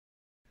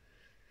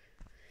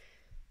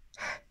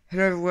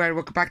Hello everyone,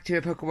 welcome back to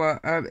a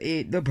Pokemon,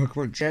 not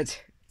Pokemon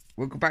Chat.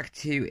 Welcome back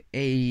to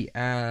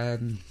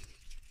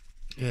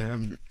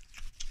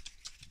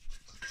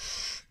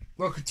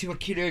welcome to a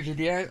Kino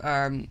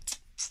video.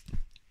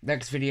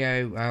 Next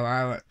video,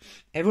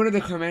 everyone in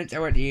the comments, I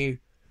want you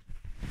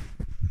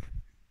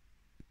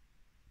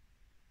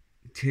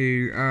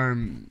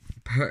to,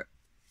 put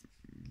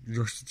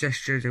your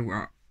suggestions and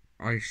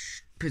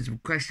put some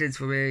questions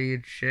for me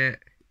and shit.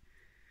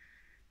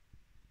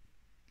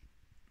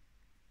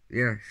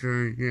 Yeah, so,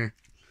 yeah.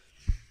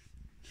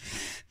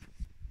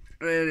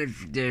 And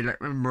if you do like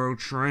my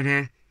world shrine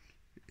here,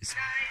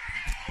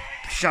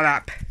 shut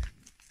up.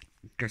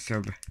 Got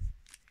some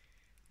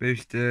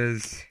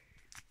boosters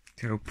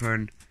to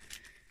open.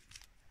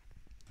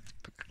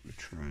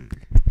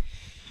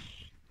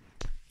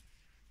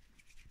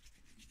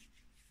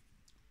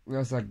 What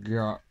else I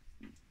got?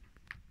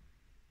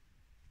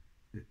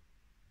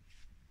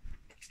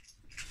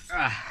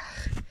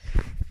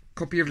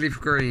 Copy of Leaf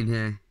Green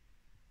here.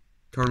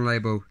 Torn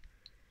label.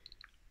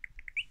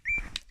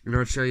 And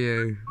I'll show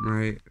you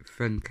my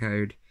friend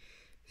code.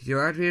 If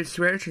you add me on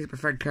Switch, here's my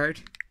friend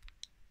code.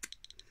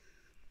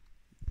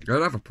 I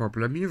don't have a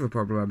problem, you have a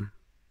problem.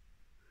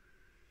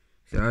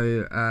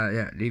 So,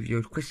 yeah, leave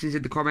your questions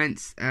in the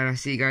comments, and I'll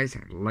see you guys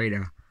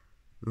later.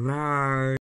 Bye.